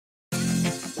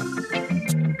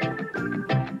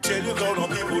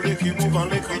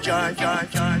joy.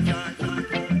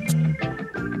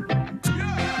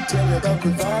 Tell me about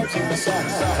good vibes inside.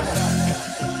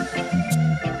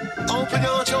 Open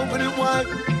your heart, open it wide.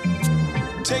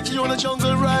 Take you on a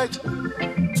jungle ride.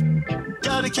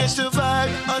 Gotta catch the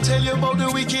vibe. I'll tell you about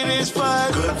the wickedest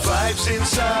vibe. Good vibes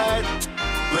inside.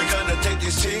 We're gonna take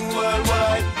this thing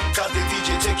worldwide. Got the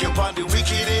DJ take you on the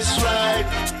wickedest ride.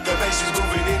 The bass is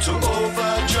moving into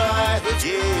overdrive.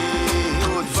 Yeah,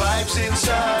 good vibes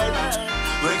inside.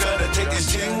 We're gonna take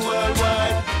this thing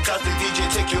worldwide. Got the DJ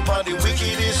take you on the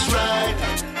wickedest ride.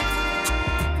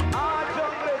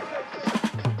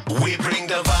 We bring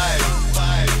the vibe.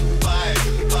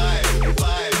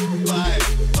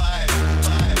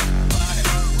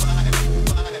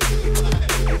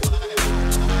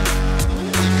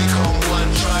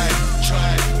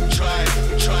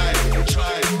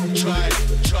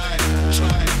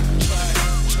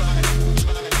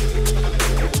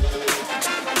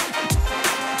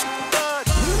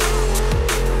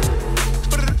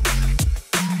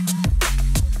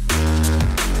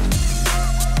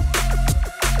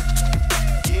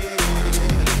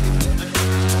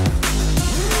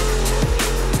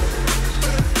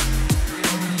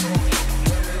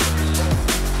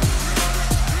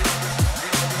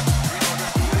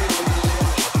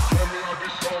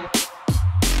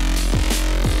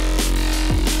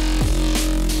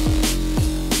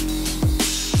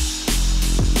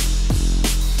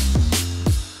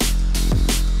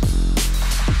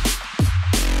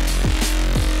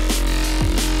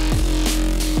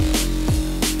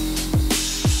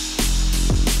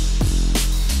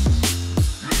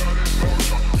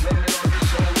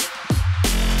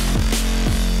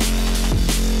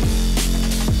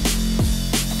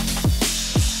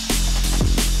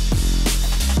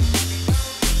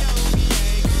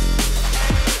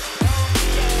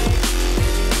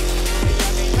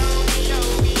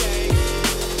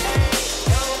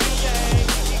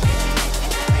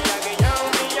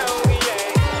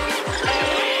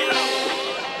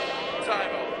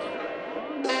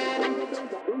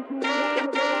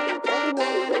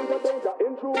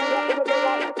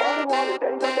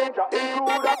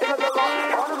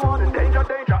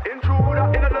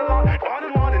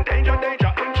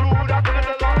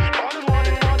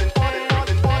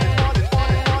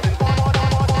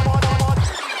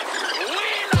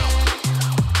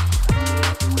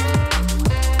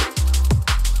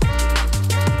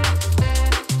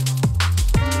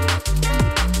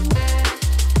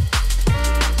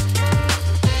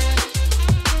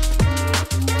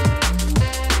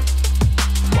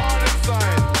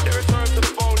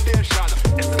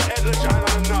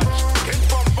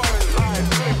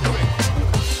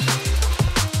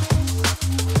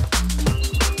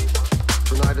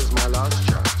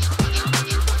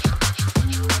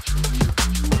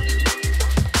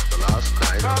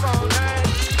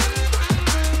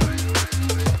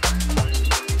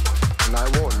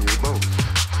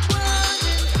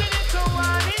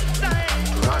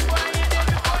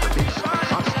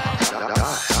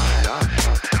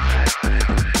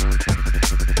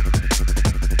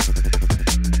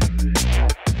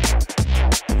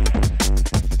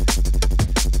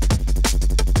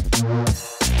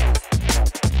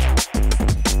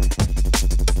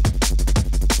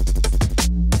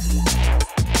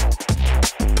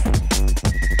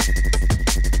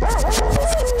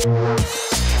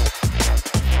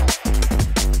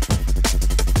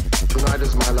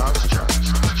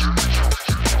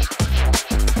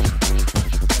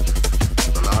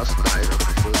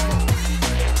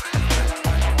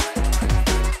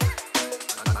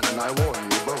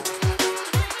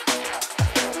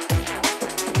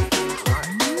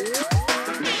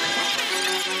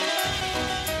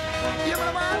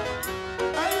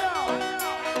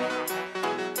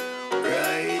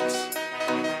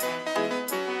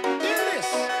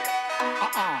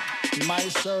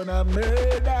 Sound Ah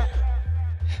Murda,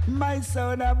 my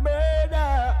Sound Ah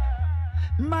Murda,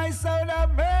 my Sound Ah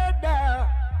Murda.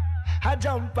 I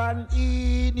jump on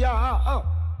in ya,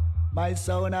 my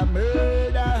Sound Ah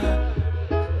Murda,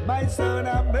 my Sound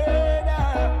Ah Murda,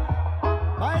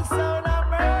 my Sound Ah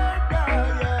Murda,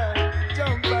 yeah.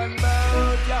 Jump on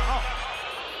bout ya.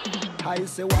 I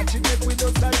say watch it make we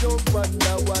just a jump on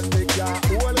the one make ya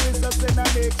always a send the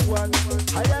next one.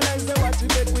 I say watch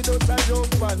it make we just a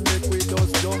jump on, make we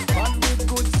just jump on with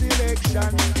good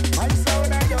selection. My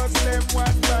sound I just them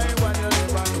one by one, you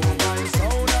never know my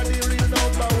sound are the real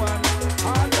number one.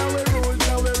 All our rules,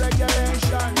 our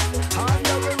regulation, all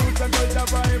our rules and culture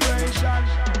vibration.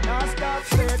 Now stop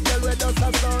straight, tell we just a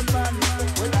sound man.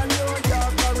 With a New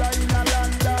York or in a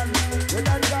London,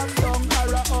 with a jam down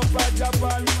or a up a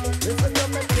Japan. Listen to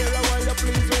me clear while you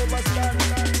please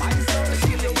overstand.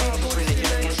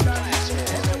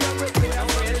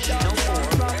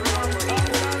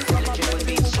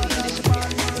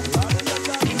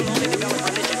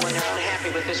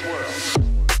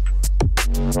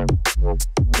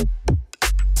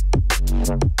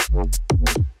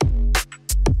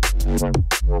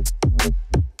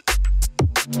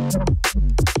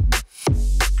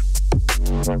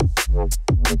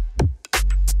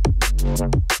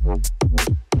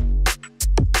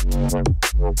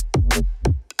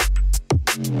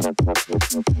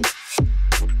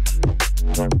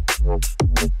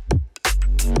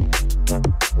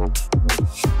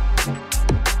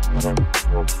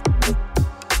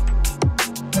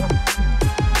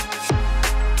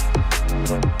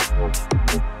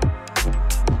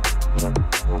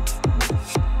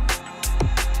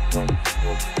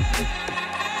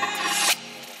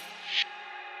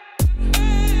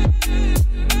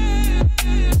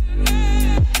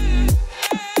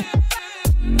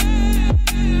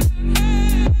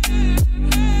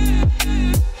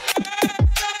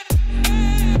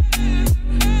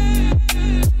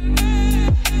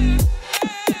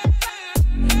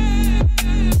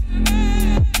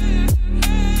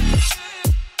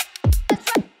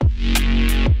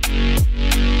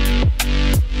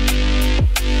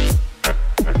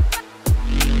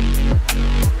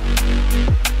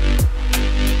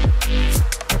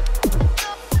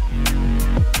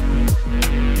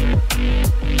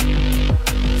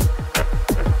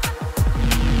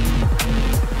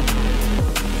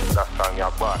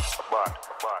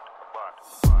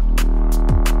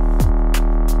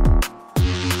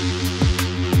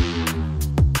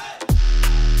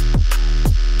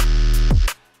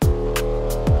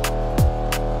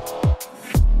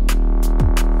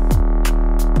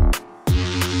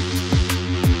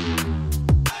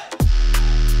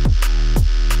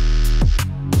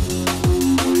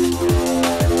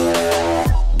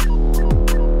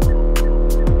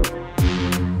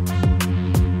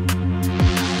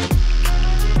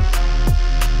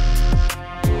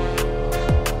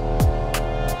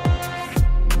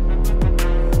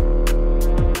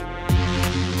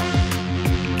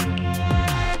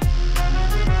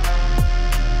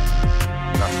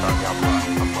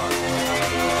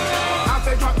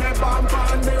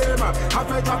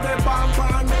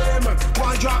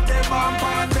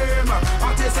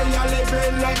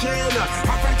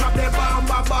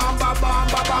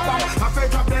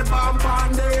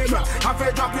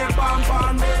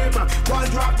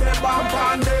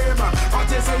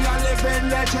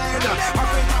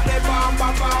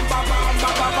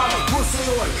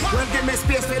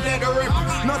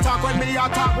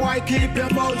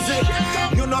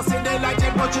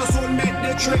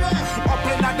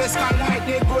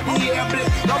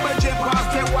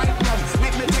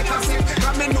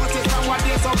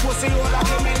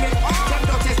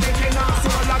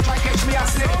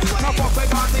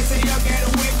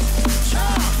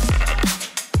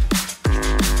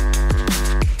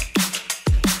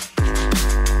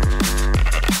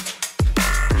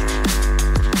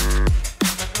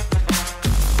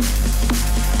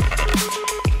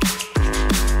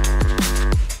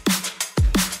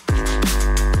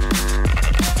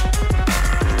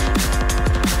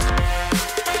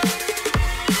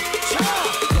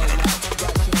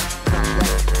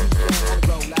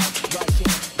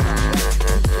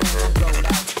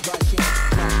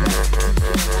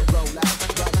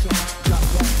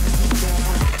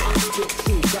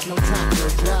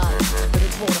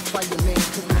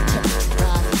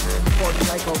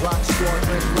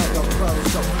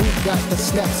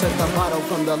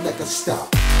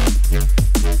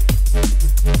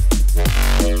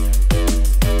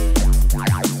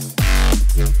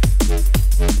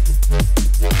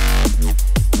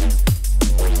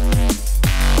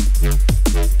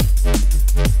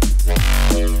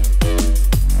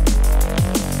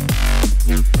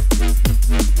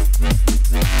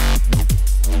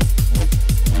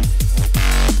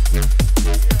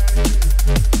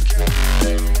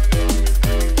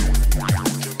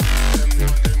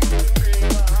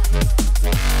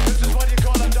 This is what you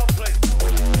call a dubplate.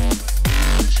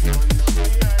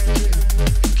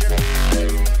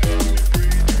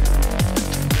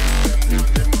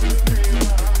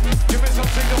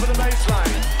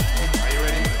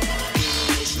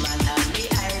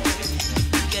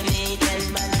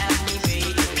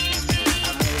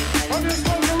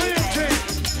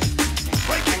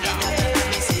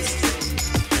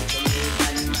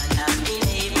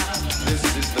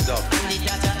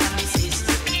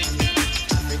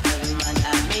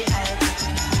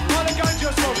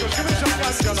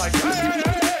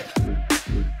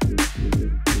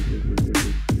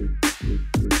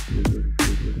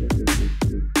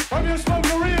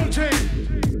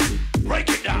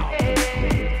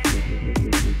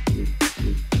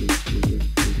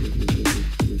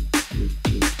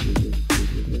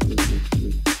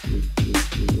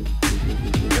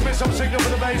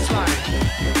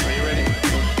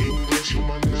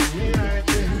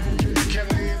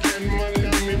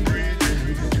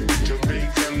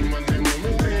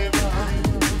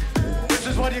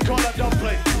 do you call that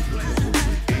Dubplate?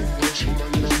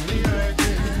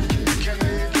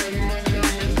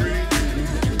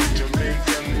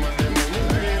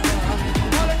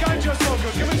 All the ganja so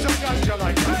good. Give me some ganja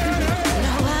like that.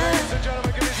 Ladies and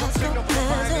gentlemen, give me some signal for the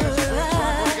finance.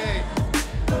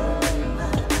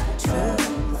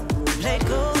 Play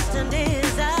ghost and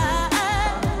desire.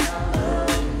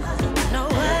 No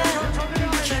one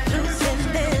keep losing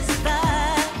this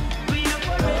fight.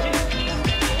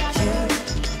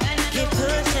 You get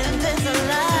pushed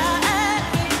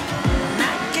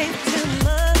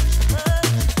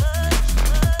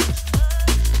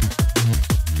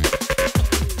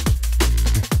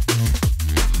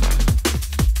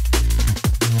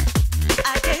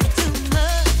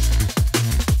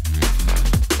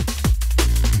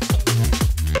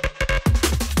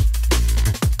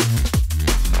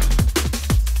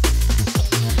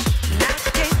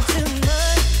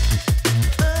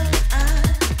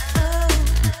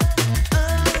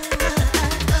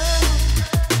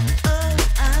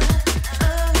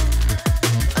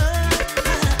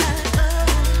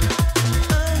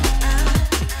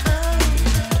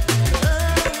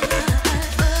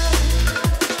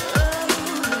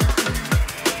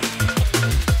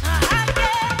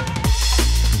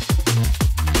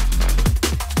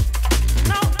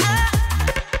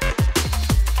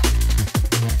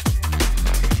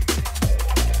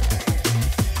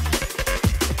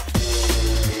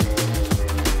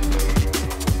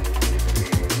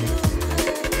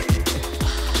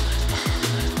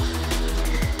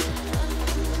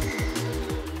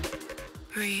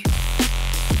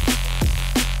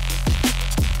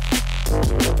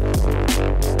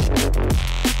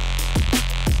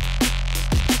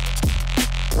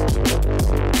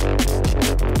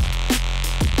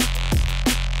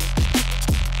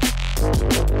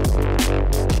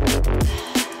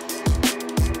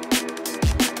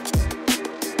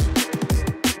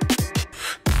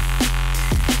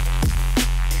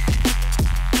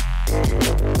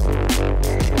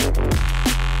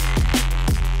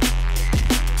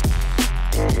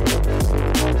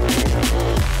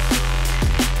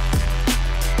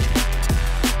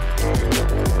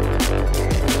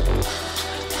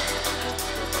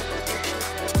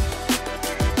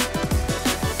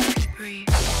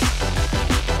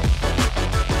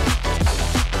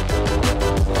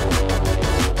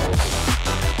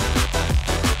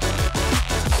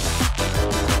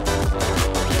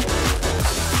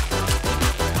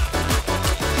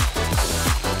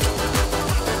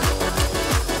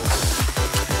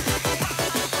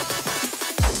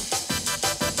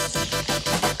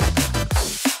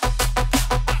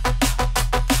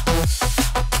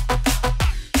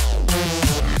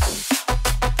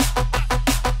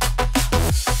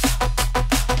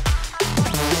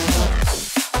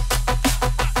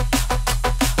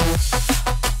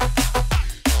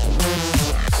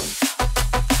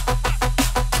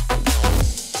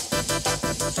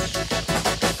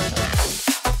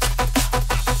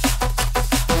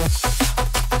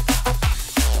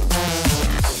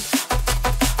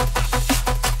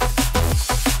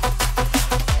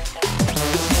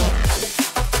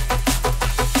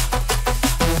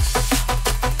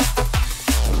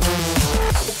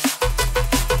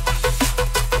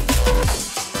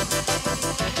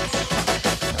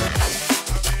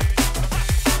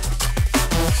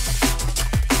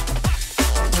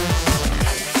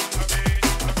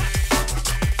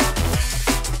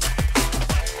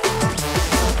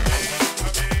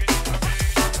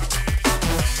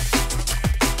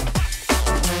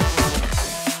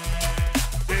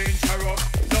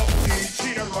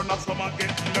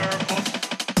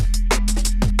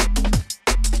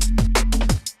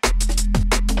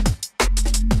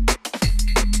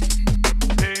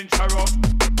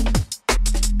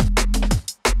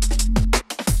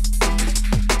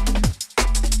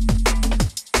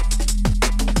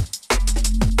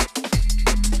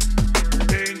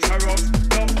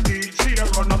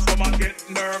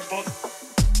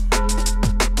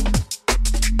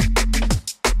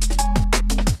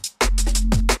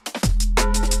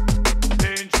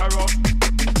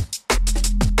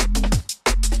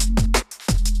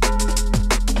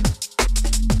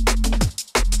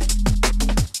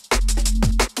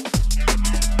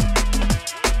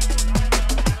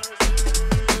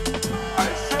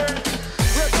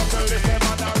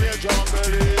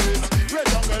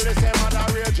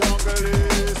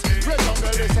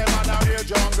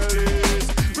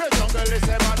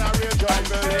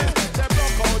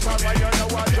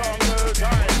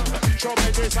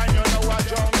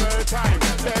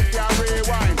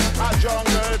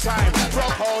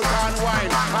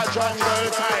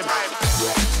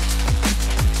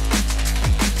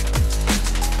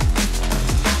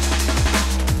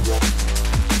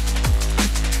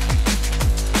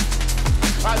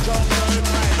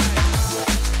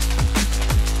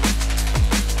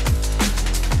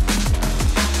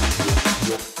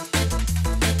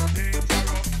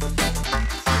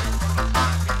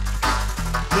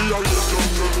a real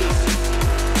junglist.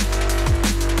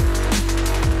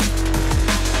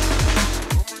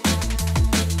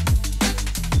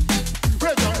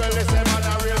 Real junglist, them man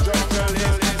a real junglist.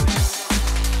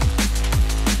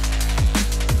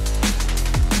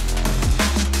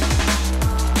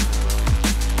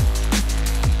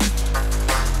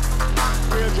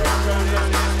 Real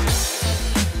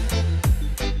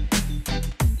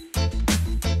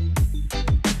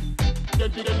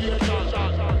junglist.